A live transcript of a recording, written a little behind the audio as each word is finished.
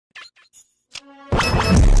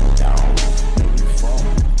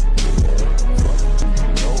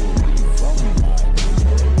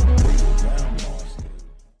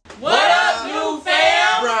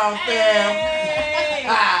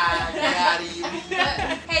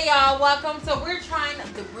welcome. So we're trying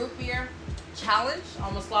the root beer challenge.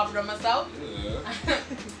 Almost slobbered on myself. Yeah.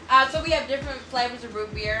 So we have different flavors of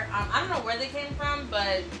root beer. I don't know where they came from,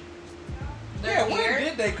 but they're here. Where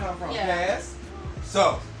did they come from, Cass?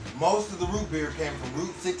 So, most of the root beer came from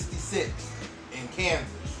Route 66 in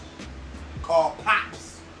Kansas, called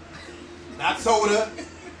Pops. Not soda,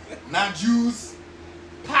 not juice,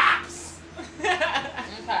 Pops.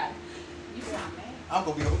 Okay. You sound mad. I'm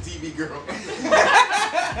gonna be on TV, girl.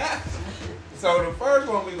 So the first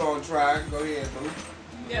one we're gonna try, go ahead, Boo.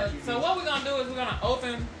 Yeah, so what we're gonna do is we're gonna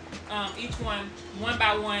open each one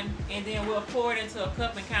by one, and then we'll pour it into a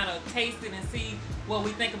cup and kind of taste it and see what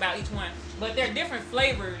we think about each one. But they're different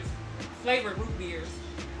flavored root beers.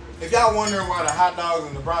 If y'all wondering why the hot dogs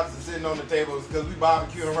and the brats are sitting on the table, it's because we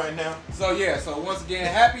barbecuing right now. So yeah, so once again,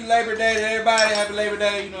 happy Labor Day to everybody. Happy Labor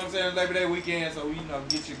Day, you know what I'm saying? Labor Day weekend, so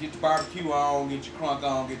get your barbecue on, get your crunk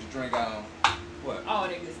on, get your drink on. What? All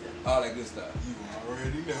that good stuff. All that good stuff. You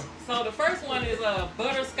already know. So the first one is a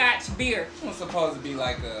butterscotch beer. This one's supposed to be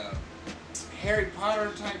like a Harry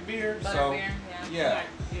Potter type beer. Butterbeer, Yeah.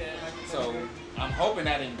 Like So I'm hoping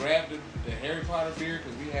I didn't grab the Harry Potter beer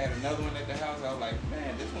because we had another one at the house. I was like,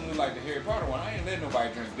 man, this one looks like the Harry Potter one. I ain't letting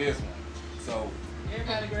nobody drink this one. So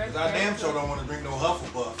everybody grabs. Cause I damn sure don't want to drink no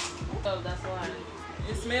Hufflepuff. So that's why.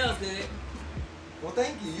 It smells good. Well,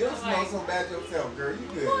 thank you. You don't smell so bad yourself, girl. You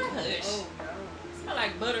good. Hush. Oh, no. It smells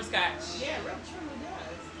like butterscotch. Yeah, it truly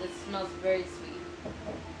does. It smells very sweet.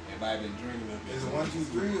 everybody been drinking it. Is it 1, 2,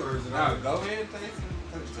 3 or is it? No, go ahead, taste it.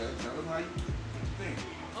 Tell us how you think.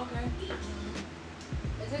 Okay.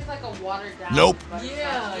 It tastes like a watered down. Nope. butterscotch.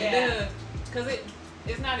 Yeah, it does. Cause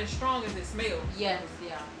it's not as strong as it smells. Yes,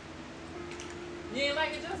 yeah. You ain't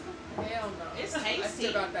like it, Jessica? Hell no. It's I tasty.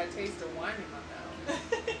 still got that taste of wine in my mouth.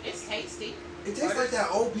 It's tasty. It tastes like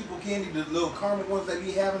that old people candy, the little caramel ones they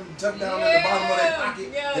be having tucked down at the bottom of their pocket.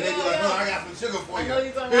 Yeah, and they be yeah, like, yeah. oh, I got some sugar for I you. know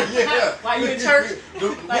you're talking about. Yeah. While you in church.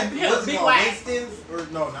 What's it big called? wax. Winston's? Or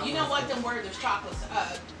no, not You know what? Winston's. Them Werther's chocolates,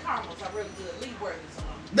 caramels are really good. Leave Werther's alone.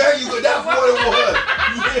 There you go. That's what it was.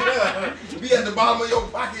 Yeah. Be at the bottom of your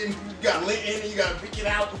pocket and you got lint in it. You got to pick it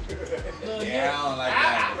out. Yeah, I don't like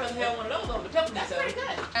that. I'd rather have one of those over the peppermint. That's pretty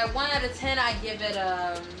good. At 1 out of 10, I give it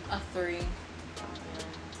a 3.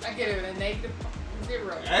 I get it a -0.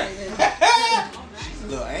 She's a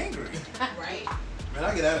little angry. Right? Man,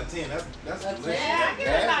 I get out of 10. That's delicious. Yeah, I give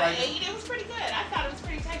it That's about like- an 8. It was pretty good. I thought it was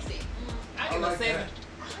pretty tasty. I I give like it a 7. that.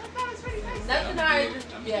 I thought it was pretty tasty. Nothing higher I'm than,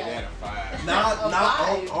 gonna give yeah. that a 5. Not,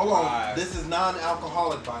 hold on. Five. This is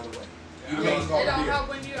non-alcoholic, by the way. Yeah, You I know mean, it's It called don't beer. help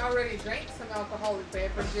when you already drank some alcoholic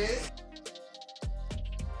beverages.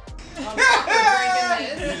 I'm drinking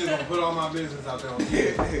You this. just gonna put all my business out there on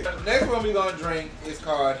TV. The next one we're gonna drink is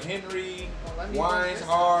called Henry Well, let me Wine's drink this.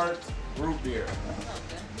 Hard Root Beer. Okay. I'm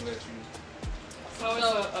gonna let you. So it's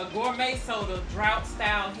a gourmet soda drought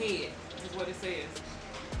style head is what it says.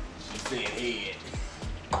 She said head.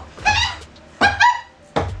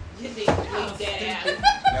 You need to leave that out.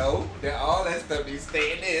 No, all that stuff needs to stay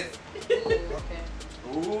in this. Ooh, okay.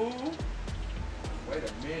 Ooh. Wait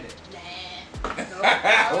a minute. Nah.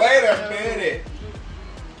 Wait a minute.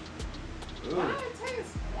 Ooh. Why it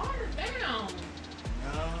tastes watered down?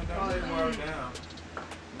 No, don't let it water down.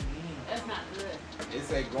 That's not good.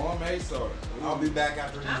 It's a gourmet soda. Ooh. I'll be back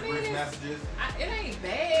after these I mean, brief it's- messages. It ain't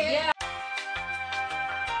bad. Yeah.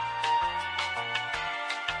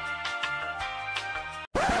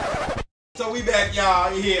 So we back,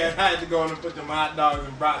 y'all. Yeah, I had to go in and put them hot dogs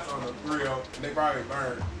and brats on the grill. They probably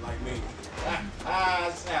burned like me.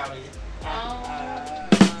 Shouty.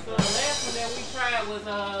 So the last one that we tried was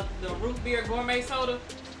the root beer gourmet soda,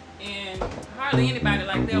 and hardly anybody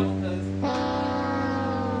liked that one because,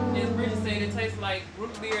 as Bridget said, it tastes like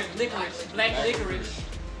root beer and licorice, black licorice.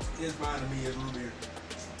 It's fine to me. It's root beer.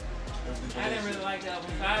 I didn't really like that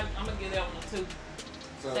one, so I'm gonna give that one a 2.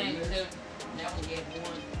 So Same this, too. That one gave 1.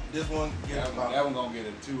 This one gets that about. one gonna get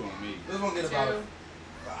a 2 on me. This one gets about a Two.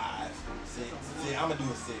 5, 6. See, I'm gonna do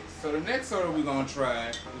a 6. So the next soda we're gonna try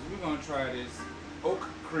is this Oak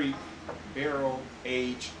Creek Barrel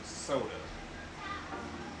Aged Soda.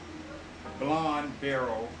 Blonde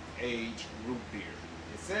Barrel Aged Root Beer.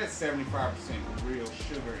 It says 75% real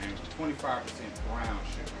sugar and 25% brown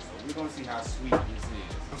sugar. So we're gonna see how sweet this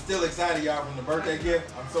is. I'm still excited, y'all, from the birthday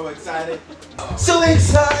gift. I'm so excited. So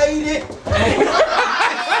excited!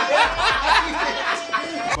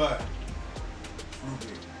 But, root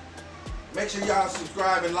beer. Make sure y'all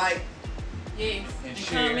subscribe and like. Yes, And and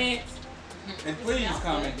share. comment. And please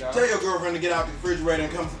comment, y'all. Tell your girlfriend to get out the refrigerator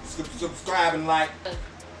and come subscribe and like. That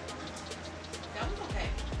was okay.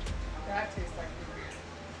 That tastes like root beer.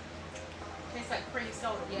 Tastes like cream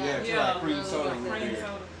soda. Yeah, it's Yeah, like cream really soda good. root Cream beer.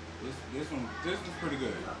 soda. This one's pretty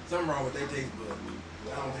good. Something wrong with their taste buds.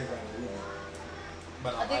 I don't taste like a root beer.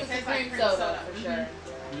 But I think like it's a it. cream soda for sure.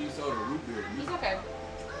 Cream soda root beer. It's okay.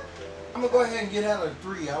 I'm gonna go ahead and get out a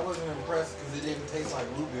 3. I wasn't impressed because it didn't taste like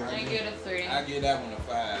root beer. I to me. give it a 3. I give that one a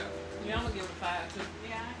 5. Yeah, I'm gonna give it a 5 too.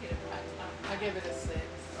 Yeah, I get it. I give it a 6.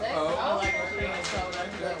 Oh. I like cream soda.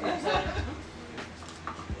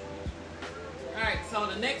 Alright, so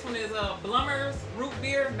the next one is Blummer's root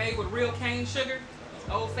beer made with real cane sugar. It's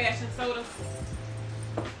old fashioned soda.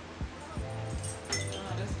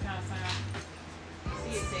 This kind of sound.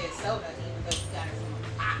 See, it says soda, even though you got it from a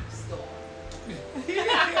pop store.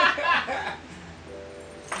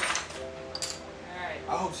 Alright.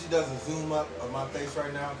 I hope she doesn't zoom up of my face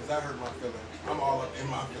right now because I hurt my feelings. I'm all up in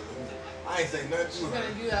my feelings. I ain't saying nothing She's to her.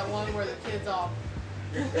 gonna do that one where the kid's all.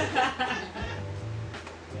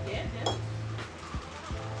 Yeah.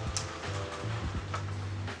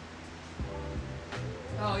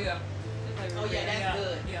 Oh yeah. Oh, yeah, that's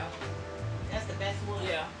good. Yeah. That's the best one.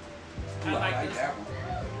 Yeah. Ooh, I like this. that one. I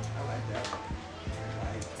like that one.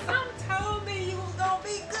 Some told me you was gonna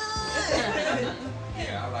be good.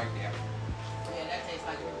 Yeah, I like that one. Yeah, that tastes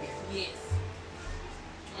like root beer. Yes.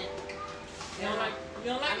 You don't like? You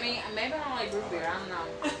don't like? I mean, maybe I don't like root beer. I don't know.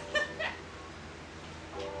 Yeah,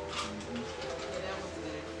 that was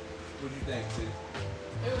good. What do you think, sis?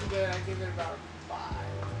 It was good. I give it about 5.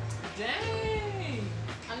 Dang.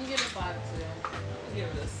 I'm gonna give it a 5 too. I'll give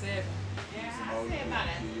it a 7. Yeah, Some I old say about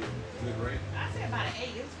a, good rate. I say about an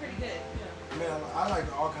 8. It was pretty good. Man, I like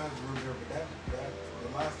all kinds of root beer, but the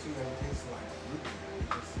last two ain't tasting like root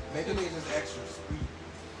beer. Maybe they're just extra sweet.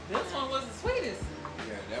 This one was the sweetest.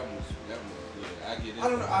 Yeah, that one was good. I get it. I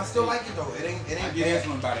don't know. I still like it though. It ain't I bad. give this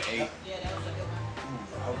one about an 8. Yeah, that was a good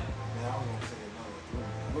one. Man, I was gonna say another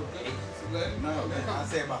 3. Look, let it know. I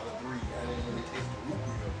say about a 3. I didn't really taste the root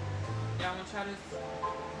beer. Y'all wanna try this?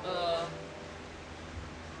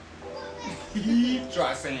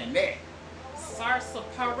 Try saying that.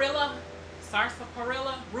 Sarsaparilla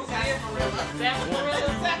root beer. Sarsaparilla.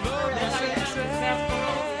 Sarsaparilla.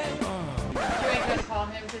 Sarsaparilla. You ain't gonna call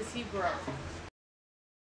him because he broke.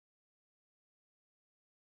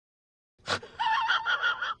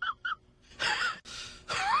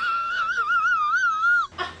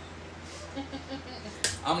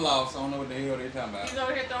 I'm lost. I don't know what the hell they're talking about. He's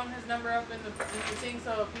over here throwing his number up in the thing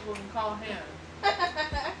so people can call him.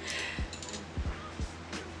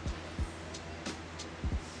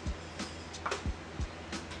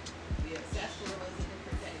 Yeah, sarsaparilla is a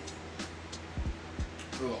different taste.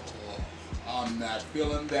 Oh, I'm not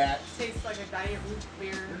feeling that. Tastes like a diet root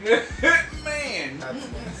beer. Man.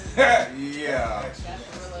 Yeah.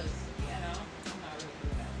 Sarsaparilla is, You know, I'm not really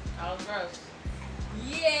good at That was gross. it.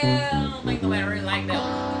 Yeah, I don't think nobody really like that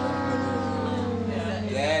one.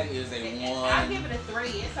 That is a I'll 1. give it a 3.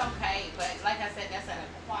 It's okay, but like I said, that's an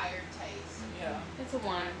acquired taste. Yeah, It's a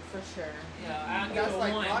 1 for sure. yeah, I'll give That's it a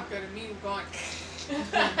like 1. vodka to me going.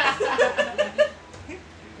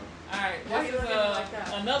 Alright, Why this you is looking like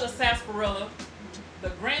that? another sarsaparilla, the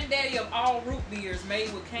granddaddy of all root beers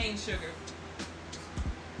made with cane sugar.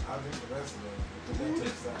 I'll drink the rest of them because they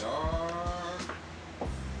taste that. Dark.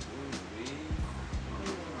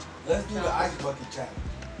 Let's do the ice bucket challenge.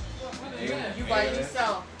 What is Yeah. that? You buy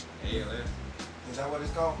yourself. ALS. Is that what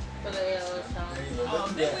it's called? For the ALS There challenge. you go. Oh,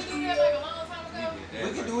 Let's do didn't that. we do that like a long time ago? We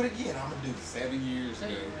can do it again. I'm gonna do this. 7 years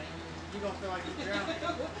ago. You're gonna feel like you're drowning.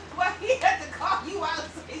 Well, he had to call you out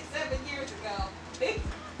and say 7 years ago.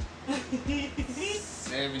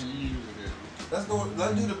 7 years ago. Let's go.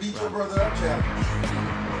 Let's do the beat your brother up challenge.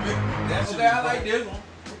 That should Okay, I be like fun. this one.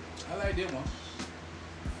 I like this one.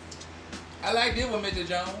 I like this one, Mr.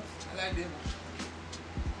 Jones. I like this one.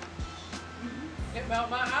 It melt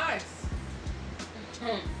my eyes.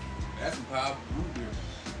 That's some powerful root beer.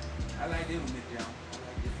 I like this one, Mr. Jones. I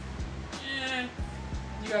like this one. Yeah.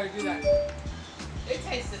 You gotta do that. It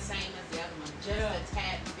tastes the same as the other one, just Yeah. a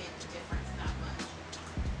tad bit difference, not much.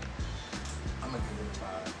 I'm gonna give it a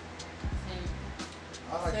 5. Same.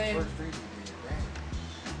 I like Same. the first 3 we did. Right?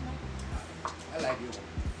 I like this one.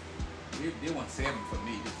 This one's 7 for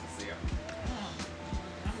me. This is 7.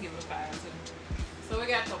 I'm giving it a 5 too. So we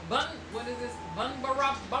got the what is this?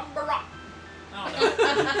 Bumbarop. I don't know.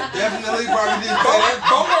 Definitely probably didn't say that.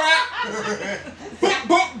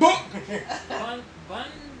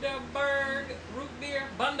 Bundaberg root beer.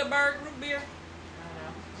 Bundaberg root beer. I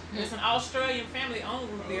don't know. It's an Australian family-owned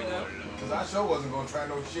root beer though. Because I sure wasn't gonna try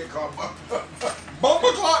no shit called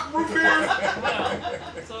Bumper clock root beer. Yeah.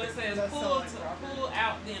 So it says That pull sounds like Robert. pull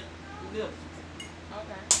out then lift.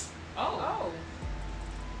 Okay. Oh.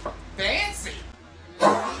 Fancy.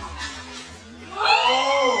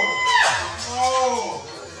 Oh!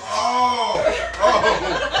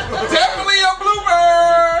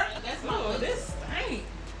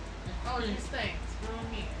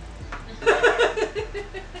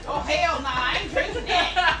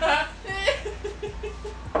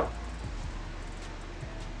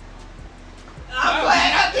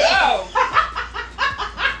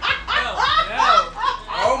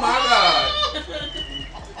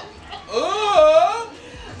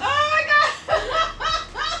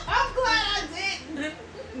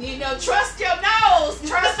 So trust your nose.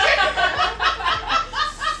 Trust your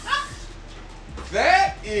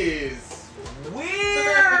That is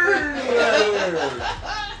weird.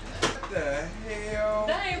 What the hell?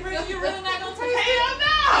 Dang, really, you really not gonna taste it? Hell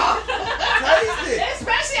no. Taste it.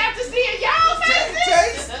 Especially after seeing y'all taste it.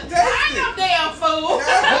 Taste I it. ain't no damn fool.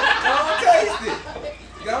 Go on, taste it.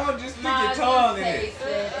 Go on, just stick your tongue in it. It's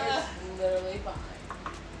literally fine.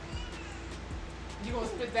 You gonna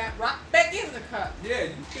spit that right back in the cup. Yeah,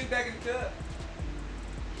 you spit back in the cup.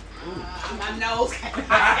 My nose can't.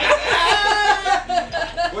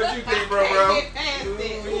 What you think, bro? I can't Ooh,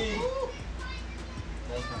 get past it. Ooh,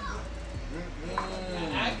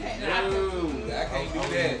 I can't do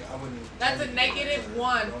that. That's a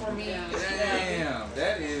 -1 for me. Damn,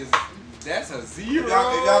 that's a If 0.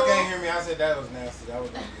 y'all can't hear me, I said that was nasty. That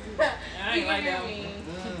was not good. I ain't like that one.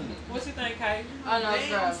 What you think, Kay? Oh no, it's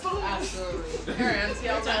Damn, gross. fool. Absolutely. Her auntie,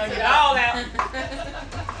 I'm I'll trying to take get it it all out.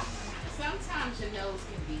 Sometimes your nose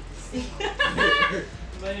can be deceiving.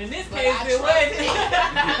 But in this But case, I it trust wasn't. it.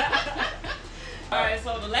 Alright,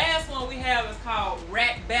 so the last one we have is called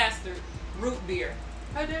Rat Bastard Root Beer.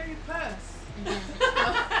 How dare you cuss? You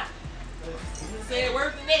said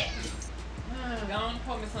worse than that. Go on,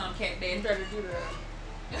 pour me some, Cat You Daddy. better do that.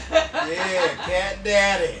 Yeah, cat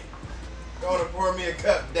daddy. Gonna pour me a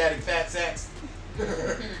cup, daddy fat sacks. Can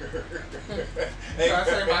I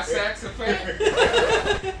say my sax effect?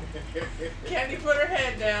 Candy put her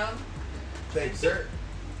head down. Take sir.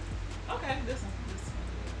 Okay, this one.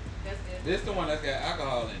 That's good. This the one that's got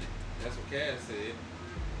alcohol in it. That's what Cass said.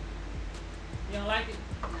 You don't like it?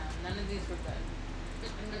 No, none of these were good.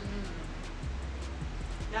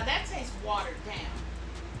 Now that tastes watered down.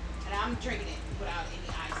 And I'm drinking it without any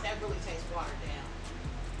ice. That really tastes watered down.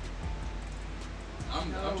 I'm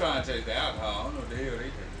trying to taste the alcohol. I don't know what the hell they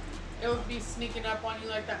drink. It would be sneaking up on you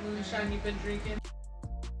like that moonshine you've been drinking.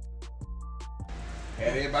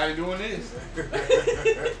 Had everybody doing this. I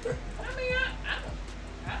mean,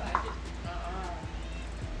 I like it.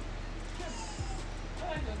 I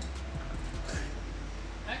like it.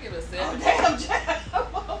 I give it a 7. Oh damn, Jack.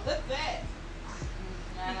 What was that?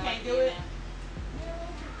 I You don't can't like do it?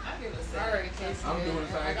 I give it a 7. Already tasted I'm it. doing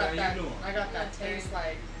the same I got thing that. you doing. I got that taste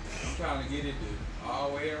like, I'm trying to get it all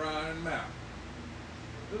the way around in the mouth.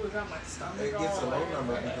 ooh, it got my stomach It gets a all low over.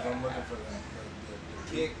 number because I'm looking for the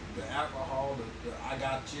kick, the alcohol, the I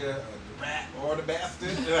got you, the rat or the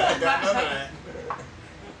bastard. I got none of that.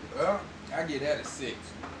 Well, I get that a 6.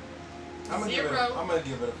 I'm gonna give it. Zero. I'm gonna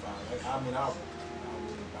give it a 5. I mean, I'll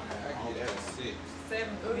I get that a 6.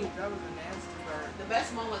 7 Ooh, for me. that was a nasty bird. The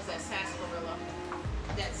best one was that sarsaparilla.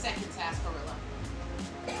 That second sarsaparilla.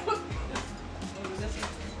 What was this one?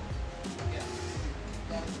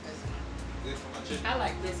 That was the best one. This for my chicken. I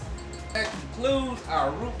like this one. That concludes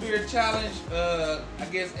our root beer challenge. I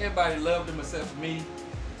guess everybody loved them except for me.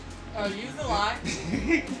 Oh, use a lot.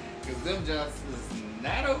 Cause them just is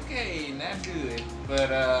not okay, not good.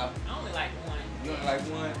 But I only like one. you only like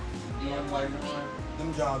one? You Yeah, only one like for me. one?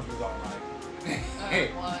 Them Johns was all right.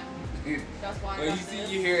 One. That's why I Well, got you see, this.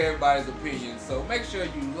 you hear everybody's opinion. So make sure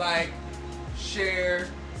you like, share,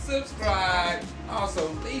 subscribe. Also,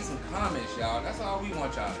 leave some comments, y'all. That's all we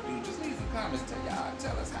want y'all to do. Just leave some comments.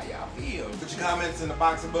 Tell us how y'all feel. Put your comments in the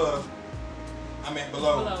box above. I meant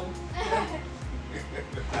below. Below.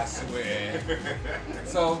 I swear.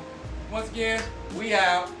 So, once again, we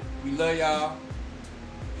out. We love y'all.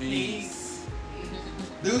 Peace.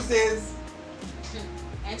 Deuces.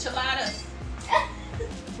 Enchiladas.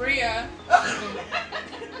 Bria.